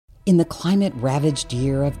In the climate-ravaged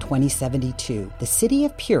year of 2072, the city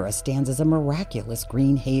of Pura stands as a miraculous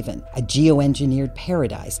green haven, a geoengineered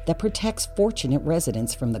paradise that protects fortunate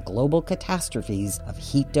residents from the global catastrophes of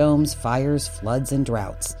heat domes, fires, floods, and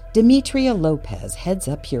droughts. Demetria Lopez heads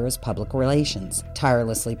up Pura's public relations,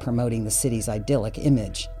 tirelessly promoting the city's idyllic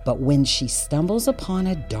image. But when she stumbles upon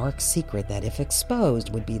a dark secret that, if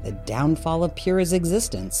exposed, would be the downfall of Pura's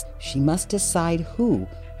existence, she must decide who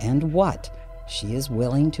and what she is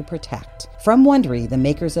willing to protect. From Wondery, the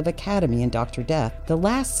makers of Academy and Dr. Death, The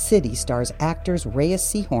Last City stars actors Reyes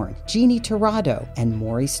Sehorn, Jeannie Torrado, and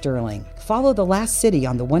Maury Sterling. Follow The Last City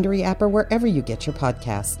on the Wondery app or wherever you get your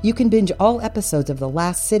podcasts. You can binge all episodes of The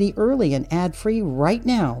Last City early and ad-free right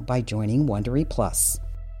now by joining Wondery Plus.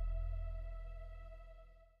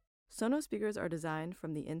 Sonos speakers are designed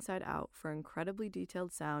from the inside out for incredibly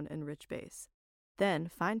detailed sound and rich bass, then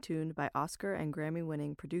fine-tuned by Oscar and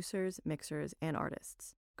Grammy-winning producers, mixers, and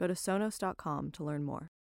artists. Go to Sonos.com to learn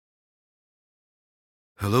more.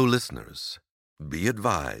 Hello, listeners. Be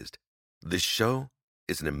advised, this show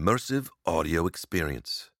is an immersive audio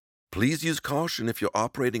experience. Please use caution if you're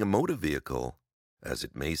operating a motor vehicle, as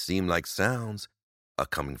it may seem like sounds are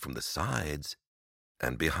coming from the sides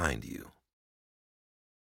and behind you.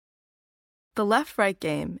 The Left-Right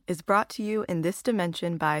Game is brought to you in this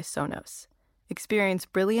dimension by Sonos. Experience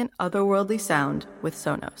brilliant otherworldly sound with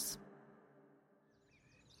Sonos.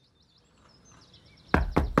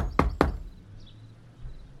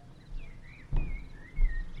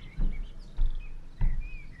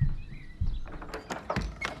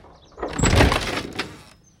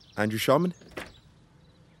 Andrew Sharman?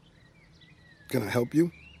 Can I help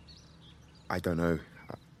you? I don't know.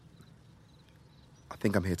 I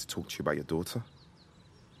think I'm here to talk to you about your daughter.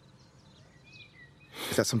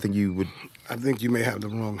 Is that something you would... I think you may have the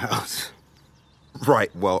wrong house.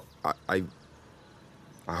 Right, well, I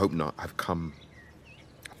hope not. I've come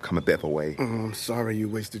a bit of a way. Oh, I'm sorry you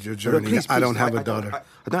wasted your journey. No, please, I don't have a daughter.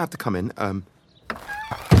 I don't have to come in.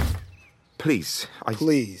 Please.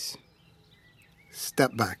 Please.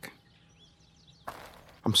 Step back.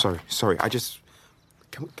 I'm sorry. I just...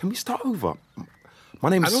 Can we start over? My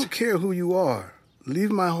name's... I don't care who you are.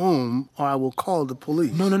 Leave my home or I will call the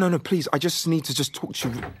police. No, please. I just need to just talk to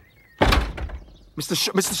you.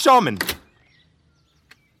 Mr. Sharman!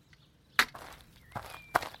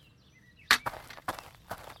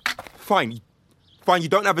 Fine, you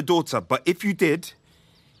don't have a daughter, but if you did,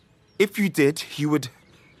 you would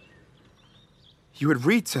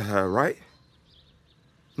read to her, right?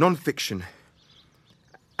 Non-fiction.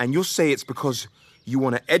 And you'll say it's because you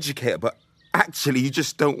want to educate her, but actually you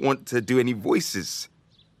just don't want to do any voices.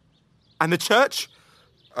 And the church?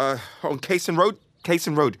 On Cason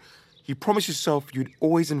Road, you promised yourself you'd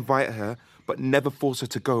always invite her, but never force her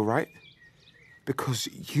to go, right? Because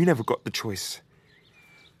you never got the choice.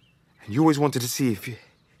 And you always wanted to see if you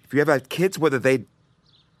ever had kids, whether they'd...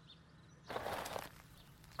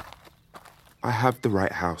 I have the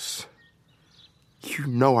right house. You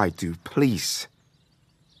know I do. Please.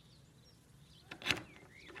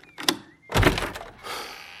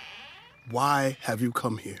 Why have you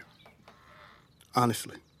come here?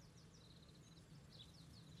 Honestly.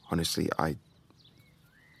 Honestly, I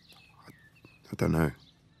don't know.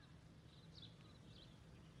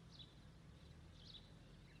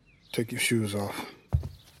 Take your shoes off.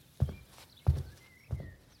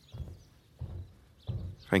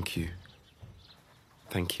 Thank you.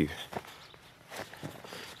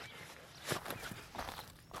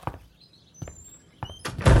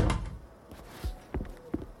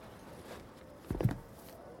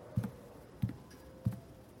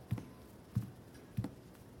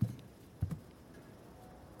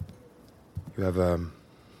 You have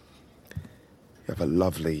a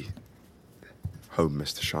lovely home,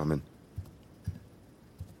 Mr. Sharman.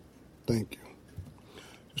 Thank you.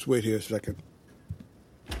 Just wait here a second.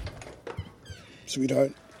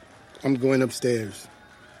 Sweetheart, I'm going upstairs.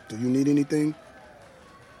 Do you need anything?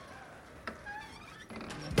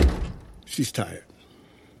 She's tired.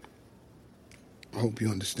 I hope you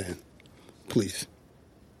understand. Please.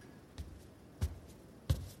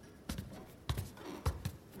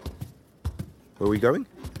 Where are we going?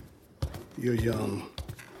 You're young.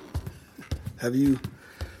 Have you...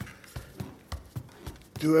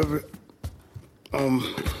 Do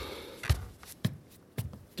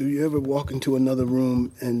you ever walk into another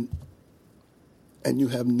room and you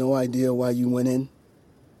have no idea why you went in?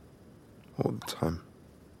 All the time.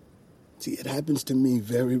 See, it happens to me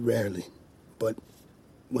very rarely, but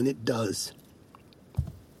when it does,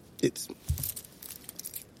 it's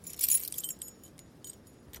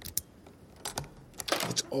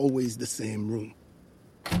always the same room.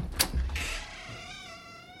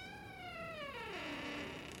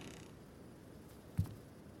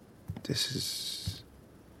 This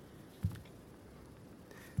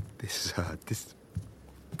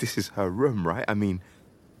is her room, right? I mean,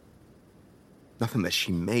 nothing that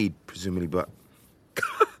she made, presumably, but...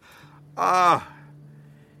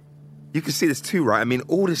 You can see this too, right? I mean,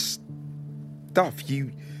 all this stuff,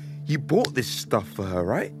 you bought this stuff for her,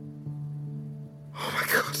 right? Oh my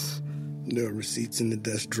God. There are receipts in the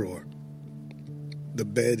desk drawer. The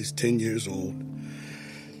bed is 10 years old.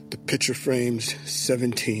 The picture frame's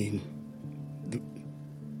 17.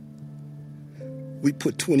 We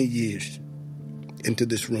put 20 years into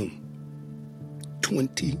this room.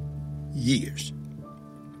 20 years.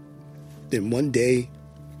 Then one day,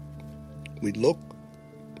 we look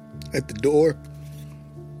at the door,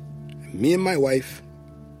 me and my wife,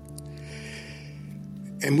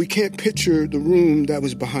 and we can't picture the room that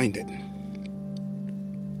was behind it.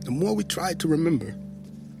 The more we try to remember,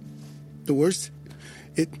 the worse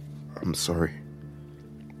it... I'm sorry.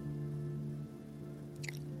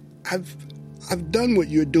 I've done what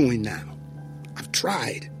you're doing now. I've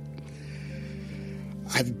tried.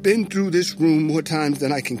 I've been through this room more times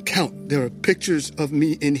than I can count. There are pictures of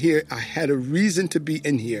me in here. I had a reason to be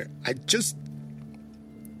in here. It's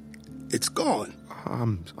gone.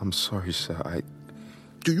 I'm sorry, sir.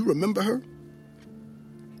 Do you remember her?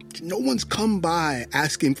 No one's come by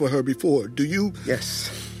asking for her before. Do you? Yes.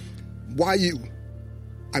 Why you?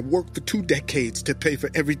 I worked for 2 decades to pay for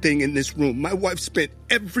everything in this room. My wife spent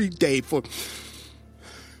every day for...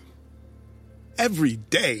 Every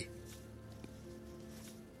day.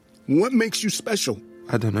 What makes you special?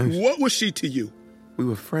 I don't know. What was she to you? We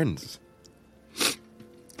were friends.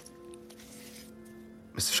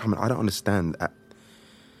 Mr. Sharman, I don't understand.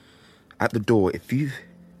 At the door, if you've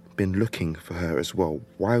been looking for her as well,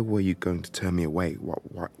 why were you going to turn me away?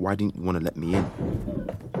 Why didn't you want to let me in?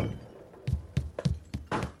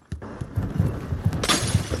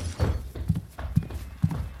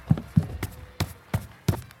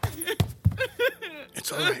 It's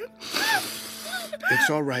all right. It's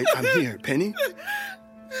all right. I'm here. Penny?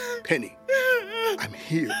 Penny, I'm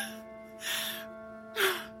here.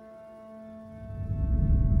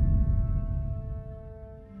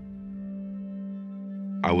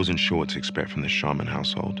 I wasn't sure what to expect from the Sharman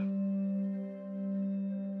household.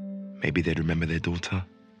 Maybe they'd remember their daughter.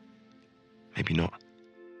 Maybe not.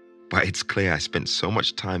 But it's clear I spent so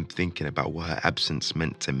much time thinking about what her absence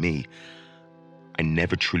meant to me, I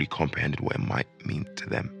never truly comprehended what it might mean to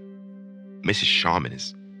them. Mrs. Sharman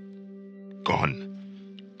is gone,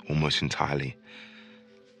 almost entirely.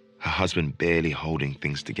 Her husband barely holding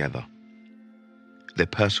things together. Their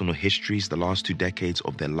personal histories, the last 2 decades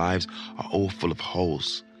of their lives, are all full of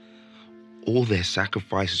holes. All their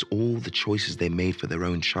sacrifices, all the choices they made for their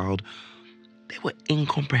own child, they were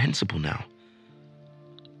incomprehensible now.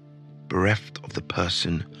 Bereft of the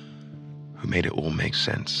person who made it all make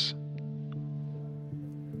sense.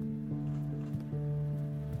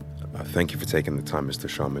 Thank you for taking the time, Mr.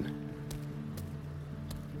 Sharman.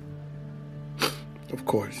 Of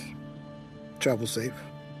course. Travel safe.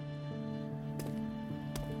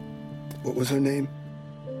 What was her name?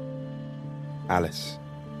 Alice.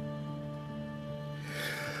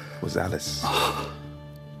 It was Alice.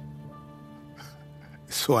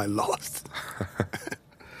 So I lost.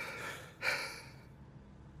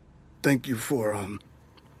 Thank you for,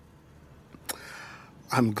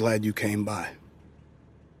 I'm glad you came by.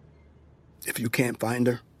 If you can't find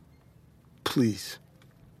her, please,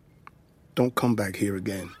 don't come back here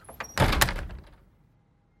again.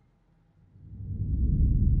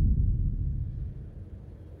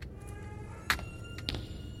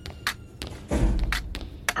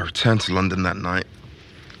 I returned to London that night.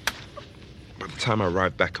 By the time I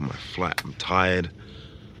arrived back at my flat, I'm tired,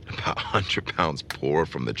 about £100 poorer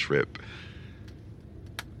from the trip.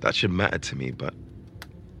 That should matter to me, but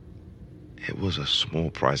it was a small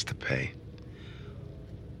price to pay.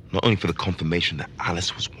 Not only for the confirmation that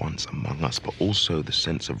Alice was once among us, but also the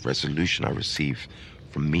sense of resolution I received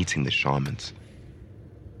from meeting the Sharmans.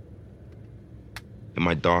 In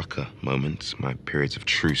my darker moments, my periods of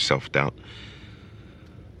true self-doubt,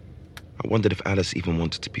 I wondered if Alice even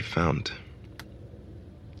wanted to be found.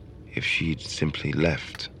 If she'd simply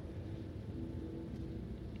left.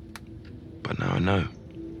 But now I know.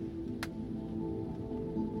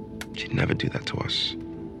 She'd never do that to us.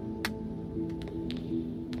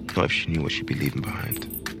 Not if she knew what she'd be leaving behind.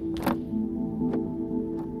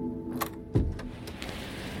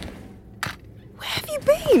 Where have you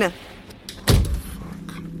been?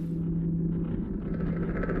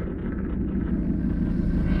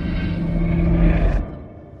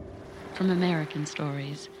 From American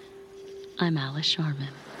Stories, I'm Alice Sharman.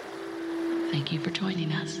 Thank you for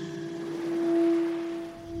joining us.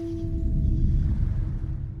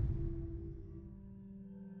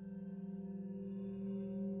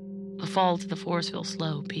 fall to the forest feels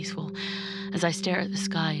slow, peaceful. As I stare at the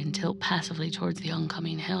sky and tilt passively towards the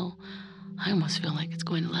oncoming hill, I almost feel like it's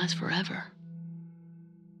going to last forever.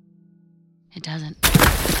 It doesn't.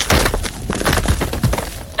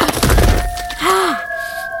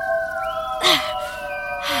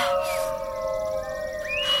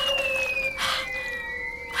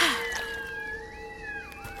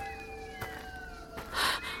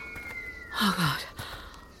 Oh, God.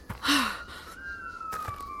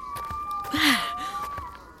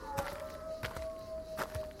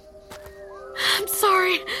 I'm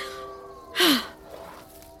sorry. Oh,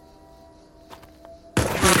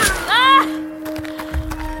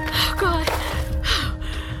 God.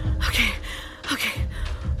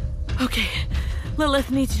 Okay. Lilith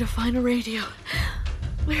needs you to find a radio.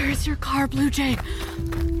 Where is your car, Blue Jay?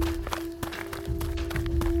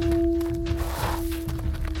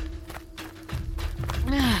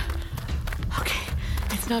 Okay,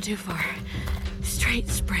 it's not too far. Straight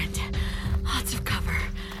sprint. Lots of cover.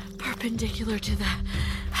 Perpendicular to the...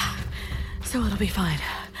 So it'll be fine.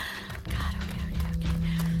 God,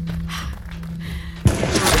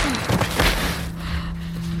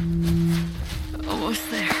 okay.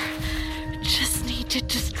 Almost there. Just need to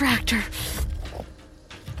distract her.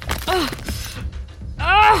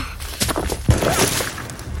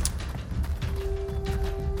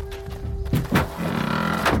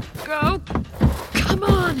 Go. Come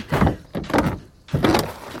on.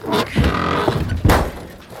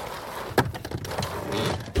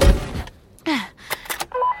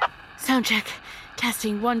 Sound check.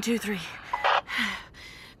 Testing 1, 2, 3.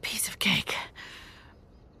 Piece of cake.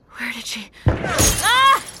 Where did she...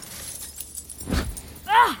 Ah!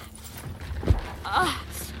 Ah! Ah!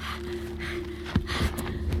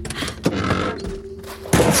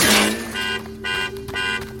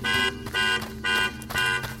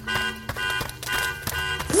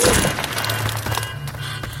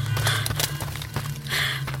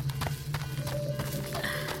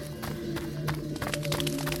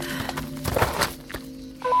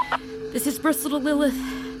 This is Bristol to Lilith.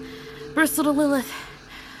 Bristol to Lilith.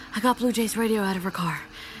 I got Blue Jay's radio out of her car.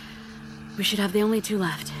 We should have the only 2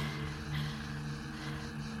 left.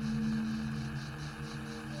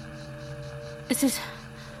 This is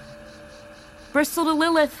Bristol to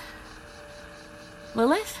Lilith.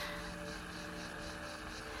 Lilith?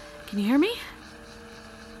 Can you hear me?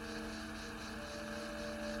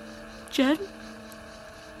 Jen?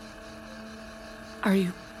 Are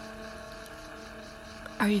you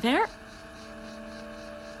there?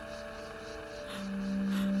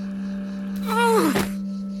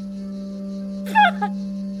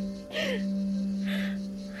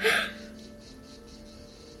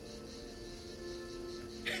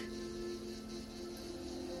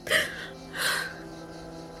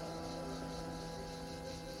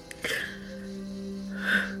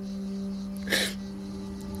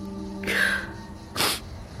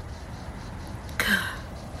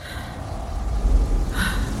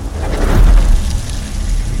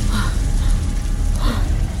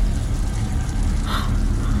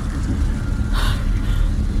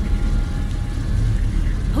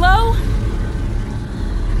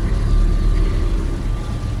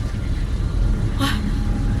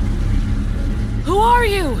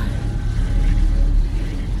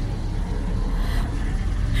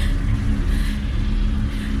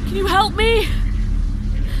 Can you help me?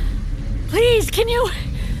 Please, can you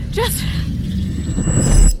just...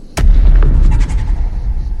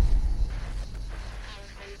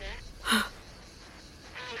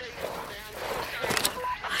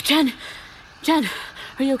 Jen,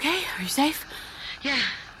 are you okay? Are you safe? Yeah,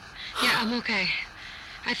 I'm okay.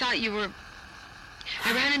 I thought you were...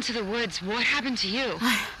 I ran into the woods. What happened to you?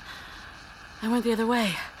 I went the other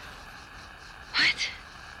way. What?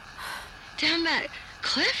 Down that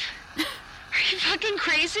cliff? Are you fucking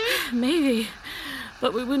crazy? Maybe.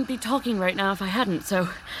 But we wouldn't be talking right now if I hadn't, so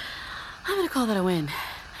I'm gonna call that a win.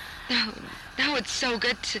 Now it's so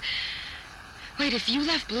good to... Wait, if you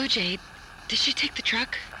left Blue Jay, did she take the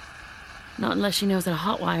truck? Not unless she knows how to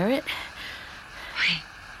hotwire it. Wait,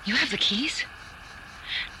 you have the keys?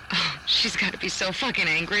 Oh, she's gotta be so fucking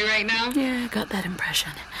angry right now. Yeah, I got that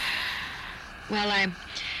impression. Well,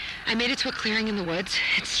 I made it to a clearing in the woods.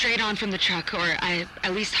 It's straight on from the truck, or I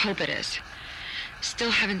at least hope it is.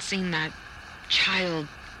 Still haven't seen that child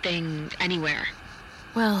thing anywhere.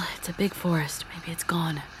 Well, it's a big forest. Maybe it's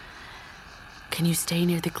gone. Can you stay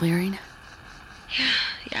near the clearing?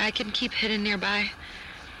 Yeah, I can keep hidden nearby.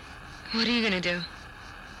 What are you gonna do?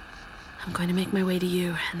 I'm going to make my way to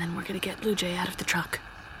you, and then we're gonna get Blue Jay out of the truck.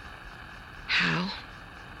 How?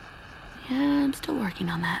 Yeah, I'm still working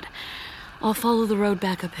on that. I'll follow the road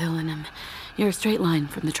back uphill, and you're a straight line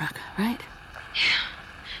from the truck, right?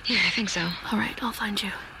 Yeah, I think so. All right, I'll find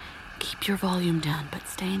you. Keep your volume down, but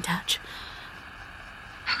stay in touch.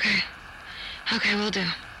 Okay, will do.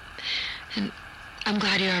 And I'm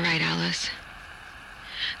glad you're all right, Alice.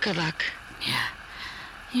 Good luck. Yeah.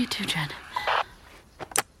 You too, Jen.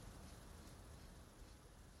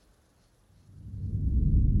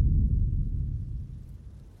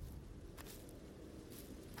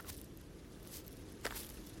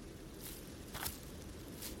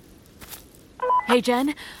 Hey,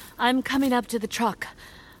 Jen. I'm coming up to the truck.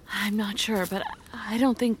 I'm not sure, but I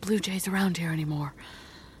don't think Blue Jay's around here anymore.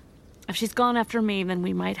 If she's gone after me, then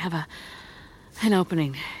we might have an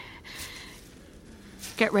opening.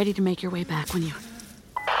 Get ready to make your way back when you...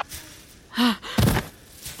 No.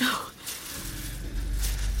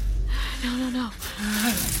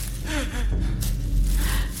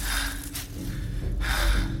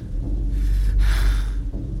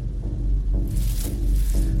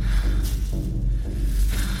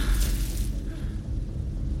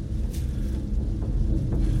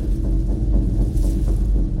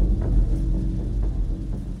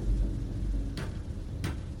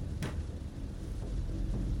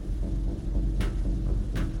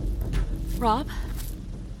 Rob?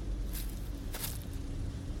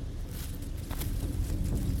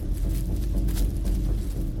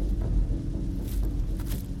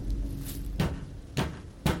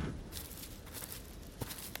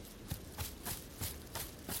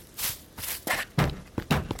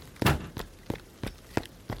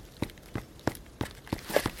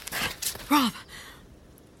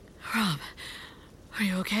 Rob, are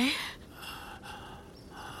you okay?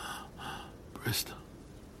 Bristol.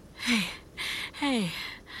 Hey,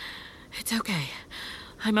 it's okay.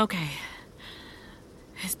 I'm okay.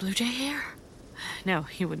 Is Blue Jay here? No,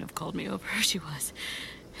 he wouldn't have called me over. She was.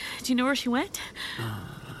 Do you know where she went?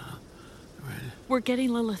 Right. We're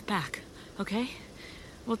getting Lilith back, okay?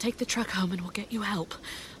 We'll take the truck home and we'll get you help.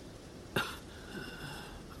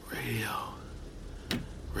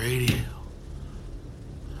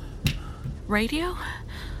 Radio?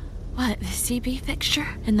 What, the CB fixture?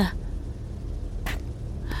 In the...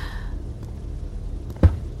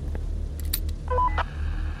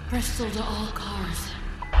 Bristol to all cars.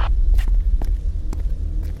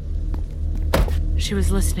 She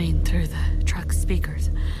was listening through the truck's speakers.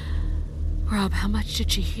 Rob, how much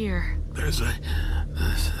did she hear?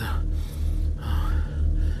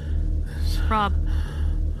 Rob.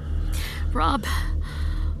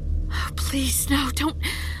 Oh, please, no, don't...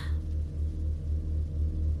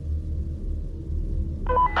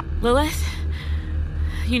 Lilith,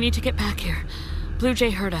 you need to get back here. Blue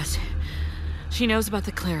Jay heard us. She knows about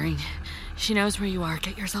the clearing. She knows where you are.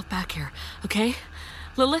 Get yourself back here, okay?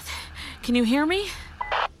 Lilith, can you hear me?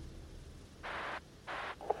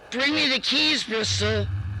 Bring me the keys, Bristol.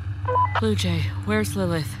 Blue Jay, where's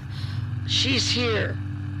Lilith? She's here.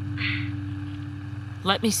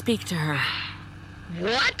 Let me speak to her.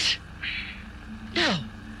 What?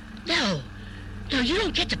 No, you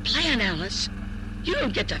don't get to plan, Alice. You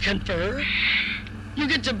don't get to confer. You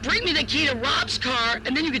get to bring me the key to Rob's car,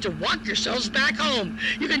 and then you get to walk yourselves back home.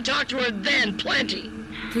 You can talk to her then, plenty.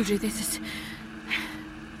 Blue Jay,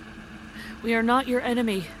 we are not your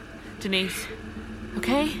enemy, Denise.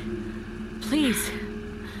 Okay? Please,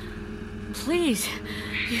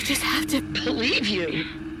 you just have to... Believe you?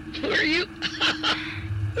 What are you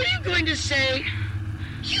going to say?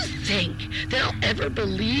 You think that I'll ever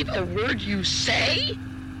believe a word you say?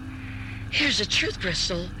 Here's the truth,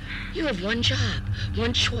 Bristol. You have one job,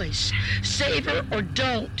 one choice. Save her or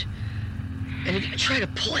don't. And if you try to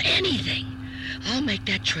pull anything, I'll make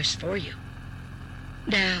that choice for you.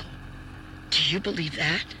 Now, do you believe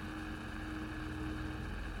that?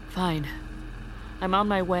 Fine. I'm on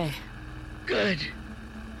my way. Good.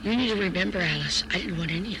 You need to remember, Alice, I didn't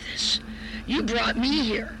want any of this. You brought me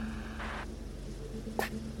here.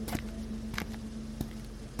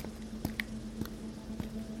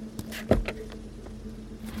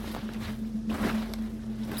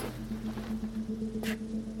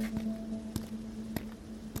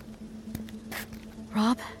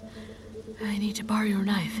 Rob, I need to borrow your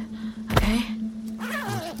knife, okay?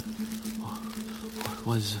 What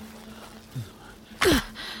was...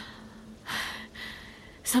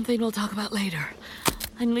 Something we'll talk about later.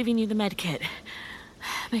 I'm leaving you the med kit.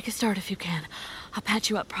 Make a start if you can. I'll patch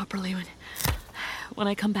you up properly when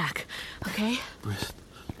I come back, okay?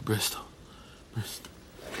 Bristol.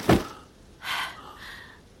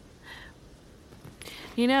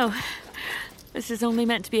 You know, this is only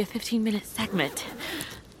meant to be a 15-minute segment.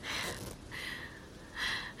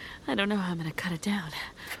 I don't know how I'm gonna cut it down.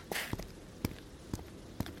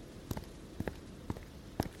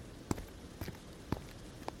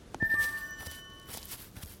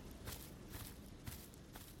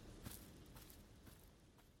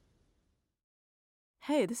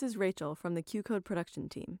 Hey, this is Rachel from the Q-Code production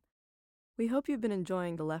team. We hope you've been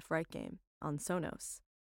enjoying the Left-Right game on Sonos.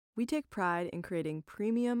 We take pride in creating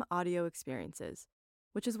premium audio experiences,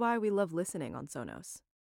 which is why we love listening on Sonos.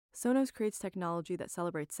 Sonos creates technology that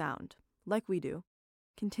celebrates sound, like we do,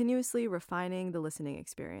 continuously refining the listening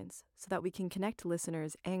experience so that we can connect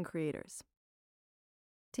listeners and creators.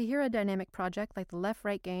 To hear a dynamic project like the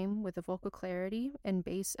Left-Right game with the vocal clarity and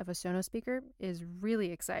bass of a Sonos speaker is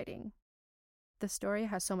really exciting. The story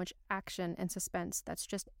has so much action and suspense that's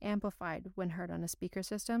just amplified when heard on a speaker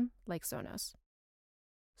system like Sonos.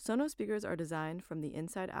 Sonos speakers are designed from the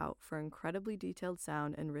inside out for incredibly detailed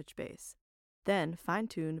sound and rich bass, then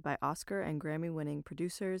fine-tuned by Oscar and Grammy-winning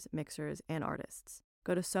producers, mixers, and artists.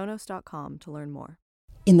 Go to Sonos.com to learn more.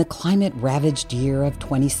 In the climate-ravaged year of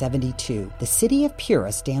 2072, the city of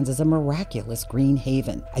Pura stands as a miraculous green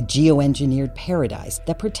haven, a geoengineered paradise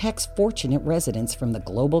that protects fortunate residents from the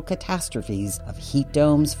global catastrophes of heat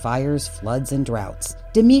domes, fires, floods, and droughts.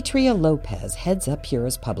 Demetria Lopez heads up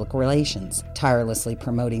Pura's public relations, tirelessly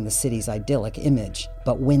promoting the city's idyllic image.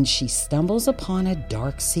 But when she stumbles upon a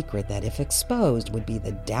dark secret that, if exposed, would be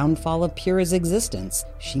the downfall of Pura's existence,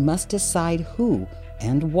 she must decide who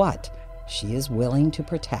and what she is willing to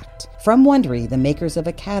protect. From Wondery, the makers of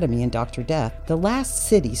Academy and Dr. Death, The Last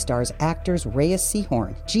City stars actors Reyes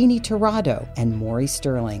Sehorn, Jeannie Torrado, and Maury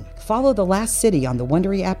Sterling. Follow The Last City on the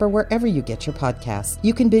Wondery app or wherever you get your podcasts.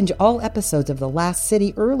 You can binge all episodes of The Last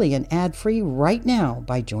City early and ad-free right now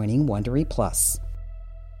by joining Wondery Plus.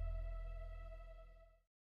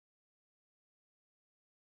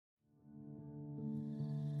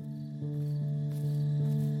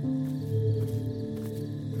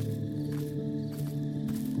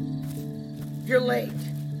 You're late.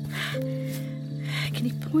 Can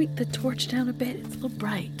you point the torch down a bit? It's a little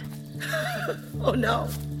bright. Oh, no.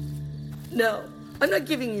 No. I'm not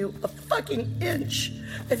giving you a fucking inch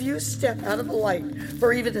if you step out of the light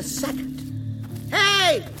for even a second.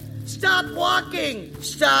 Hey! Stop walking!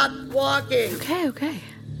 Stop walking! Okay.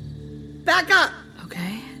 Back up!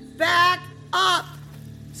 Okay. Back up!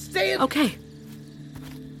 Stay in... Okay.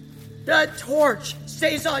 The torch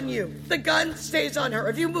stays on you. The gun stays on her.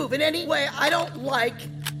 If you move in any way I don't like...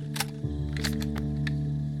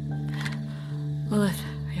 Lilith,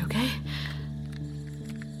 are you okay?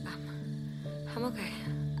 I'm okay.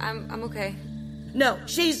 I'm okay. No,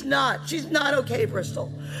 she's not. She's not okay,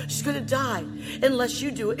 Bristol. She's gonna die unless you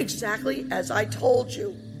do exactly as I told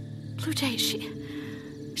you. Blue Jay,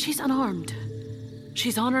 she's unarmed.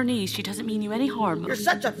 She's on her knees. She doesn't mean you any harm. You're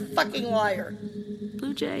such a fucking liar.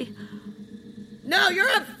 Blue Jay. No, you're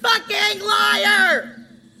a fucking liar!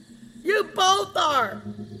 You both are.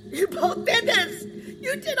 You both did this.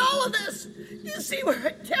 You did all of this. You see where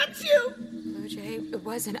it gets you? Blue Jay, it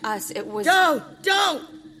wasn't us. It was... Don't!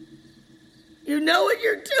 You know what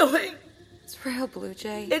you're doing. It's real, Blue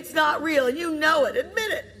Jay. It's not real, and you know it.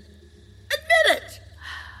 Admit it. Admit it.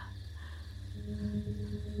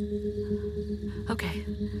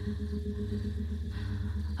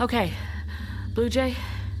 Okay. Blue Jay,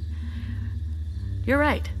 you're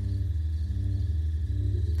right.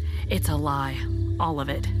 It's a lie. All of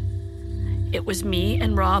it. It was me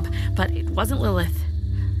and Rob, but it wasn't Lilith.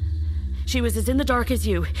 She was as in the dark as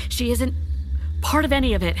you. She isn't part of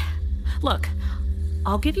any of it. Look,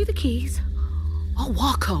 I'll give you the keys. I'll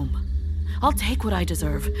walk home. I'll take what I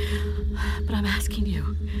deserve. But I'm asking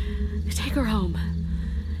you, take her home.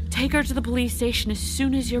 Take her to the police station as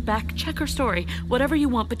soon as you're back. Check her story, whatever you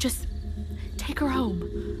want, but just take her home.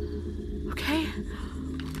 Okay?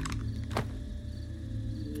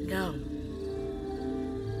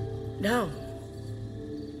 No.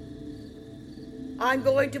 I'm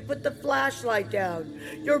going to put the flashlight down.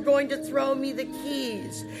 You're going to throw me the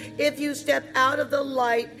keys. If you step out of the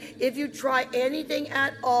light, if you try anything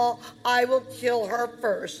at all, I will kill her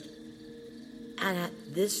first. And at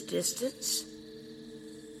this distance,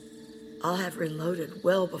 I'll have reloaded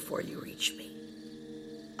well before you reach me.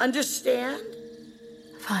 Understand?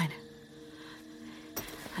 Fine.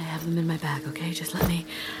 I have them in my bag, okay? Just let me...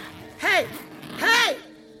 Hey!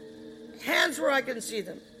 Hands where I can see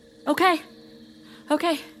them. Okay,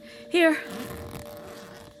 here.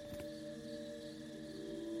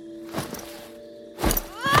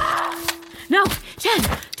 No, Jen,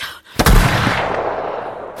 don't.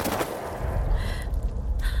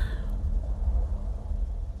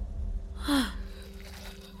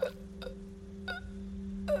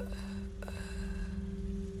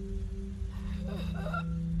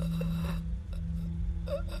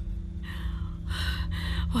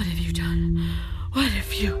 What have you done? What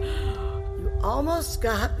have you... You almost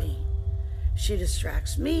got me. She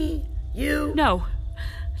distracts me, you... No,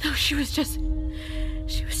 No, she was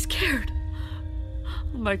scared.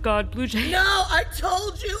 Oh my God, Blue Jay. No, I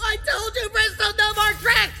told you, Bristol, no more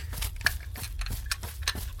tricks!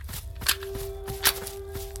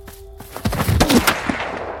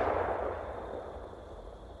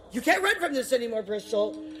 You can't run from this anymore,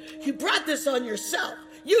 Bristol. You brought this on yourself.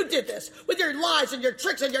 You did this with your lies and your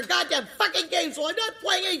tricks and your goddamn fucking games. Well, I'm not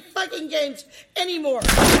playing any fucking games anymore.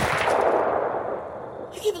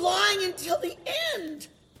 You keep lying until the end.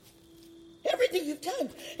 Everything you've done,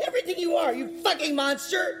 everything you are, you fucking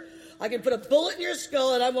monster. I can put a bullet in your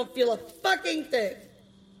skull and I won't feel a fucking thing.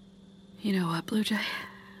 You know what, Blue Jay?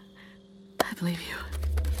 I believe you.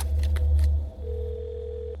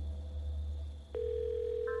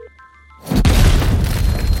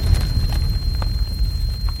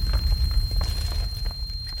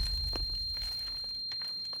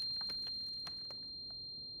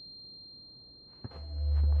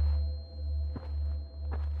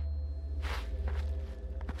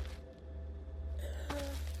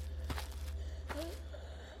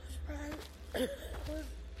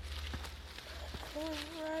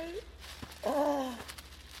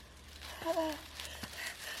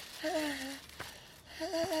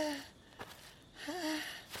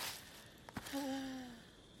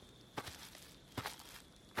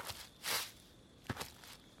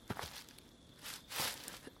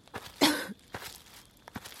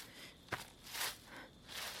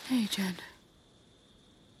 Hey, Jen.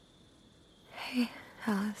 Hey,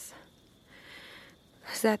 Alice.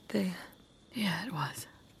 Was that the... Yeah, it was.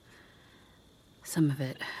 Some of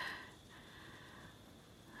it.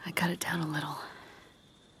 I cut it down a little.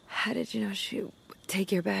 How did you know she would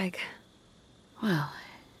take your bag? Well,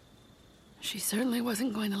 she certainly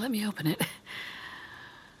wasn't going to let me open it.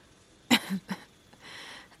 I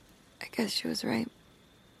guess she was right.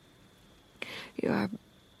 You are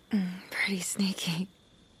pretty sneaky.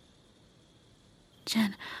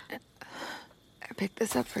 Jen, I picked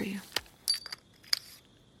this up for you.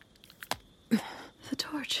 The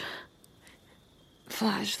torch.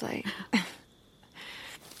 Flashlight.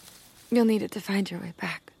 You'll need it to find your way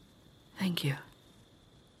back. Thank you.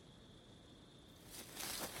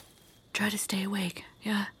 Try to stay awake,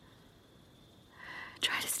 yeah?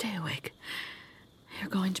 Try to stay awake. You're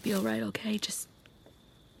going to be all right, okay?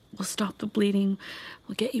 We'll stop the bleeding.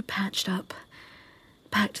 We'll get you patched up.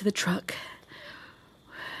 Back to the truck.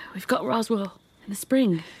 We've got Roswell in the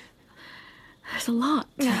spring. There's a lot.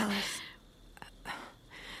 Alice.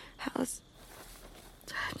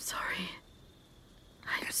 I'm sorry.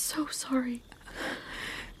 I'm so sorry.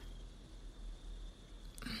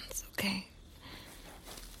 It's okay.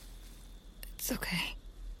 It's okay.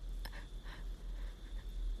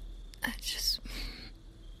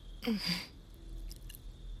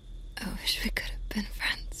 I wish we could have been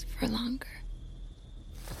friends for longer.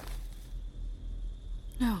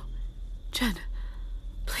 No. Jen.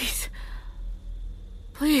 Please.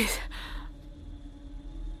 Please.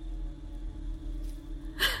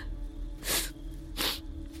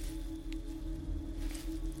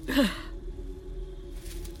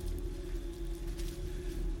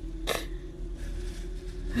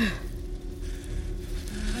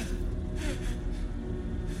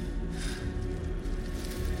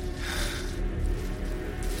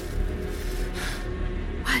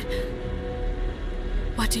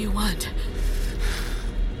 What do you want?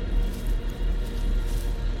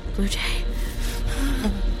 Blue Jay?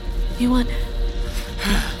 You want...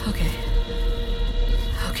 Okay.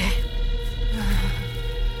 Okay.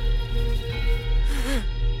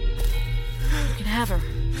 You can have her.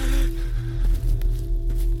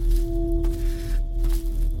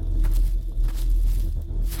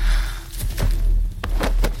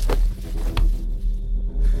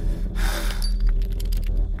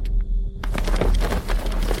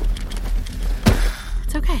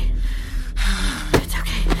 It's okay. It's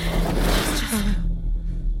okay. She's just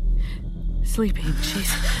sleeping.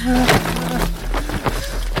 She's...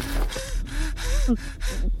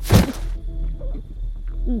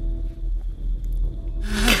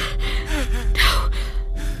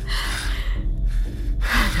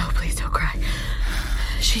 No, please don't cry.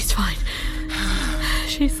 She's fine.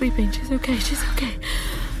 She's sleeping. She's okay. She's okay.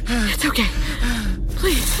 It's okay.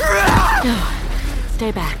 Please. No.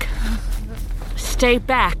 Stay back. Stay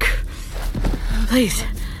back. Please.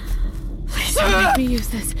 Please don't make me use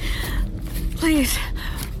this. Please.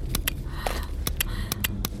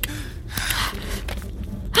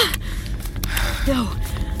 No.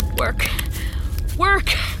 Work.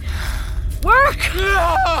 Work. Work!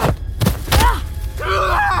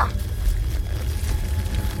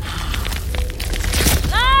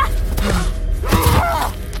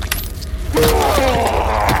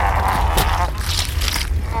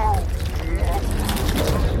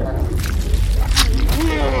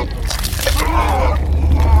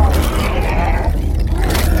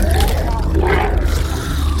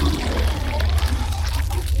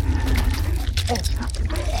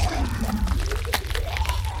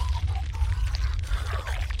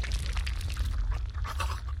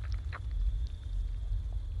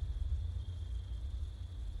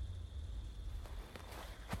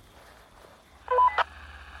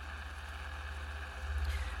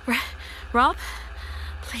 Rob?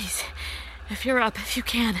 Please, if you're up, if you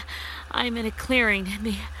can. I'm in a clearing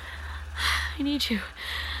and I need you.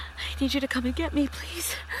 I need you to come and get me,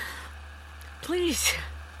 please. Please.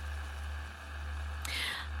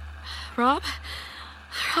 Rob?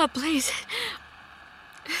 Rob, please.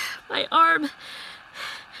 My arm.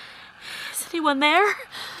 Is anyone there?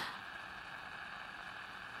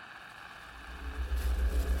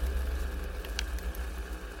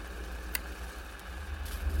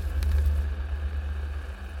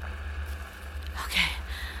 Okay.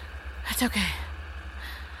 That's okay.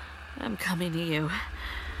 I'm coming to you.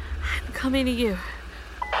 I'm coming to you.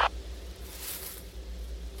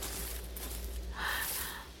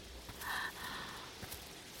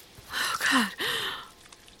 Oh, God.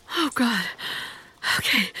 Oh, God.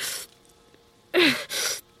 Okay.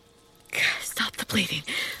 Stop the bleeding.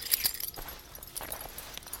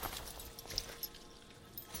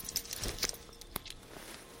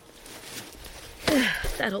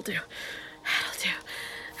 That'll do. That'll do.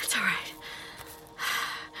 That's all right.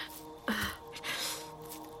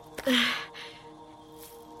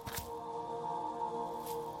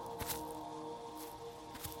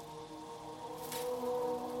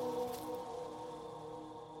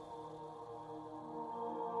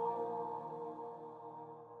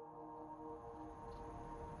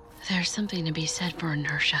 There's something to be said for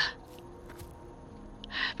inertia.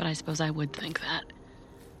 But I suppose I would think that.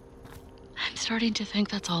 I'm starting to think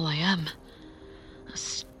that's all I am. A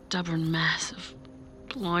stubborn mass of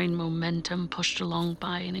blind momentum pushed along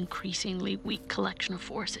by an increasingly weak collection of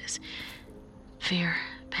forces. Fear,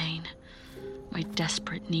 pain, my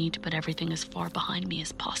desperate need to put everything as far behind me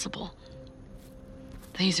as possible.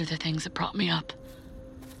 These are the things that prop me up,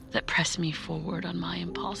 that press me forward on my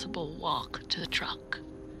impossible walk to the truck.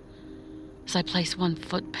 As I place one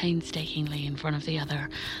foot painstakingly in front of the other,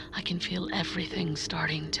 I can feel everything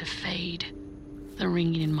starting to fade. The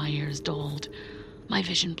ringing in my ears dulled, my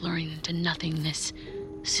vision blurring into nothingness.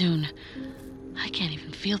 Soon, I can't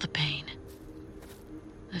even feel the pain.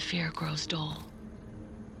 The fear grows dull.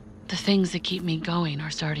 The things that keep me going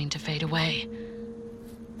are starting to fade away.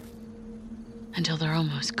 Until they're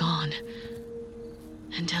almost gone.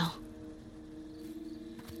 Until...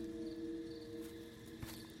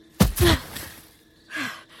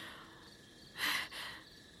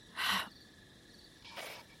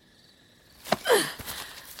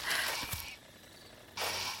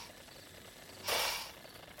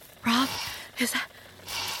 Rob, is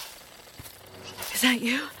that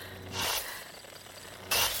you?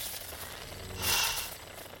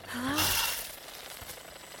 Hello?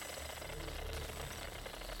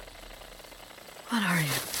 What are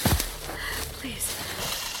you? Please.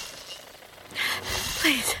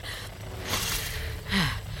 Please.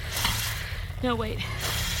 No, wait.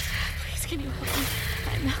 Please, can you help me?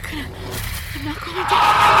 I'm not going to...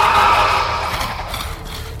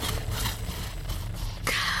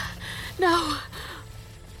 No.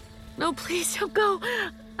 No, please don't go.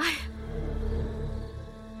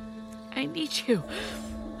 I need you.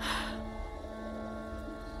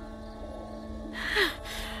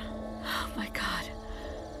 Oh my God.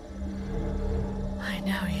 I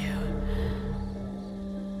know you.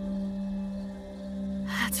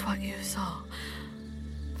 That's what you saw.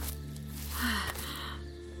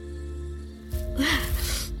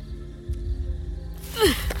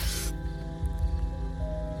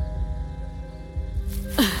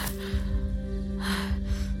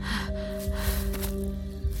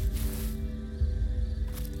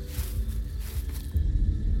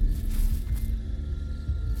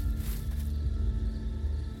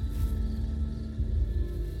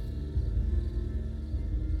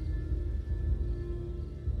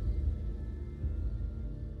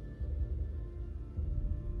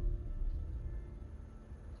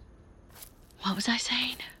 What was I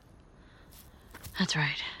saying? That's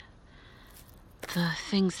right. The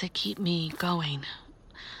things that keep me going.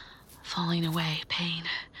 Falling away, pain,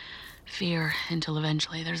 fear, until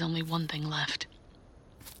eventually there's only one thing left.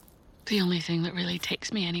 The only thing that really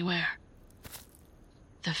takes me anywhere.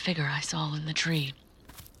 The figure I saw in the tree.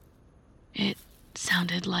 It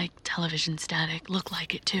sounded like television static, looked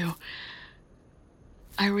like it too.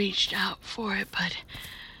 I reached out for it, but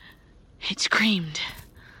it screamed.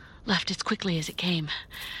 Left as quickly as it came.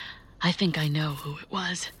 I think I know who it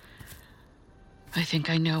was. I think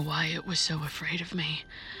I know why it was so afraid of me.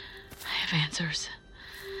 I have answers.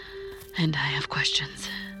 And I have questions.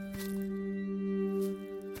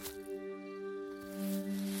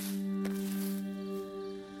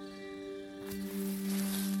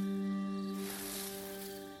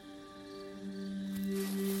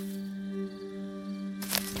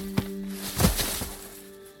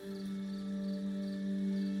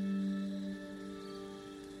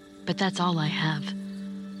 But that's all I have,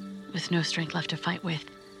 with no strength left to fight with.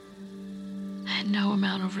 And no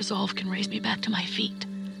amount of resolve can raise me back to my feet.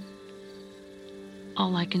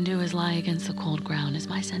 All I can do is lie against the cold ground as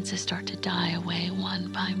my senses start to die away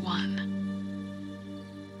one by one.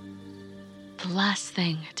 The last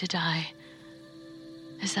thing to die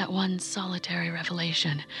is that one solitary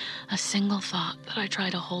revelation, a single thought that I try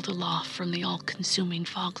to hold aloft from the all-consuming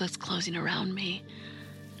fog that's closing around me.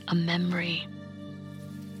 A memory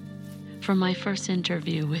from my first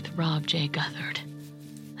interview with Rob J. Guthard,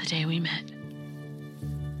 the day we met.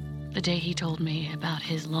 The day he told me about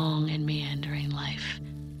his long and meandering life.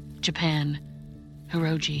 Japan,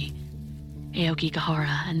 Hiroji,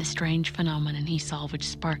 Aokigahara, and the strange phenomenon he saw which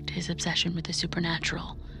sparked his obsession with the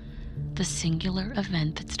supernatural. The singular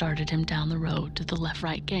event that started him down the road to the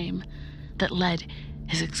left-right game, that led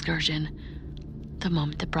his excursion, the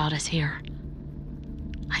moment that brought us here.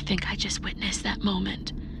 I think I just witnessed that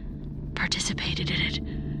moment, participated in it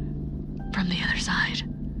from the other side.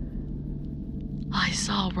 I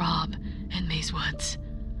saw Rob in these woods,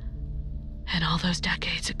 and all those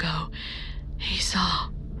decades ago, he saw.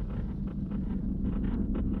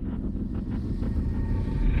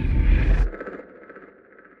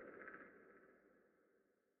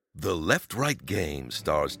 The Left-Right Game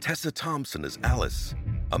stars Tessa Thompson as Alice,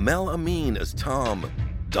 Amel Amin as Tom,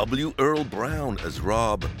 W. Earl Brown as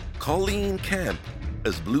Rob, Colleen Camp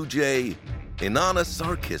as Blue Jay, Inanna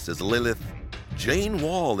Sarkis as Lilith, Jane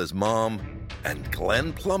Wall as Mom, and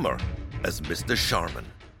Glenn Plummer as Mr. Sharman.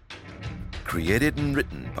 Created and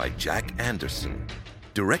written by Jack Anderson.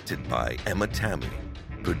 Directed by Emma Tammy.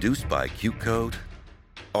 Produced by Q-Code,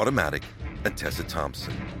 Automatic, and Tessa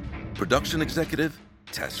Thompson. Production executive,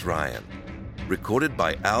 Tess Ryan. Recorded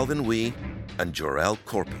by Alvin Wee and Jorel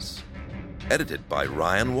Corpus. Edited by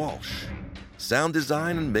Ryan Walsh. Sound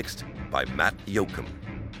design and mixed by Matt Yoakum.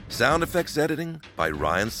 Sound effects editing by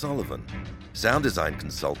Ryan Sullivan. Sound design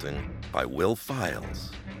consulting by Will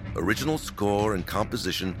Files. Original score and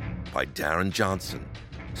composition by Darren Johnson.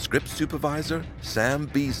 Script supervisor, Sam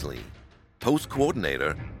Beasley. Post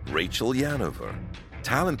coordinator, Rachel Yanover.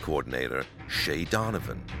 Talent coordinator, Shay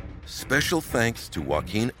Donovan. Special thanks to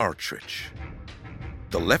Joaquin Artrich.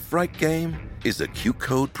 The Left-Right Game is a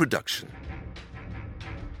Q-Code production.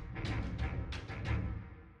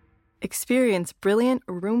 Experience brilliant,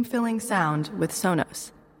 room-filling sound with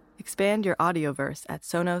Sonos. Expand your audioverse at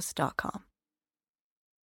Sonos.com.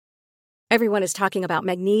 Everyone is talking about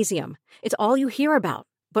magnesium. It's all you hear about.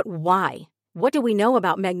 But why? What do we know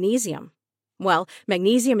about magnesium? Well,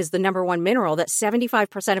 magnesium is the #1 mineral that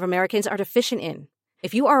 75% of Americans are deficient in.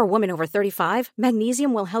 If you are a woman over 35,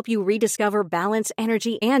 magnesium will help you rediscover balance,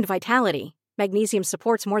 energy, and vitality. Magnesium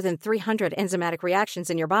supports more than 300 enzymatic reactions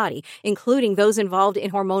in your body, including those involved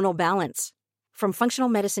in hormonal balance. From functional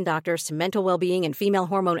medicine doctors to mental well-being and female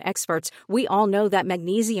hormone experts, we all know that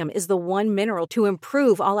magnesium is the one mineral to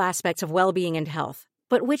improve all aspects of well-being and health.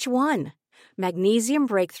 But which one? Magnesium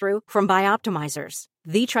Breakthrough from Bioptimizers,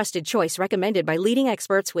 the trusted choice recommended by leading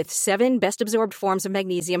experts with 7 best-absorbed forms of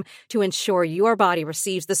magnesium to ensure your body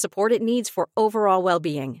receives the support it needs for overall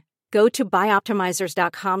well-being. Go to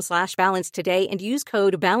bioptimizers.com/balance today and use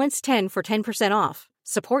code BALANCE10 for 10% off.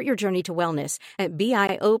 Support your journey to wellness at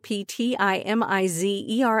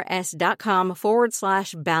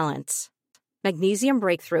bioptimizers.com/balance. Magnesium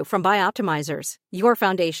Breakthrough from Bioptimizers, your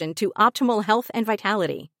foundation to optimal health and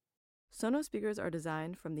vitality. Sonos speakers are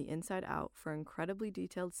designed from the inside out for incredibly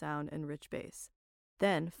detailed sound and rich bass,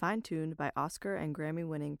 then fine-tuned by Oscar and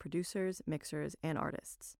Grammy-winning producers, mixers, and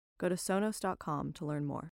artists. Go to Sonos.com to learn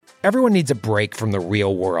more. Everyone needs a break from the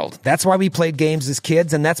real world. That's why we played games as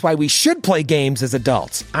kids, and that's why we should play games as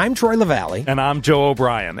adults. I'm Troy LaValle. And I'm Joe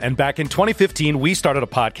O'Brien. And back in 2015, we started a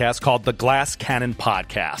podcast called The Glass Cannon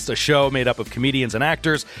Podcast, a show made up of comedians and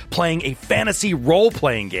actors playing a fantasy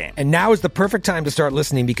role-playing game. And now is the perfect time to start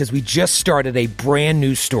listening because we just started a brand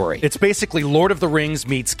new story. It's basically Lord of the Rings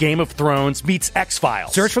meets Game of Thrones meets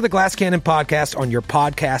X-Files. Search for The Glass Cannon Podcast on your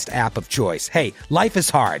podcast app of choice. Hey, life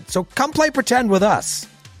is hard, so come play pretend with us.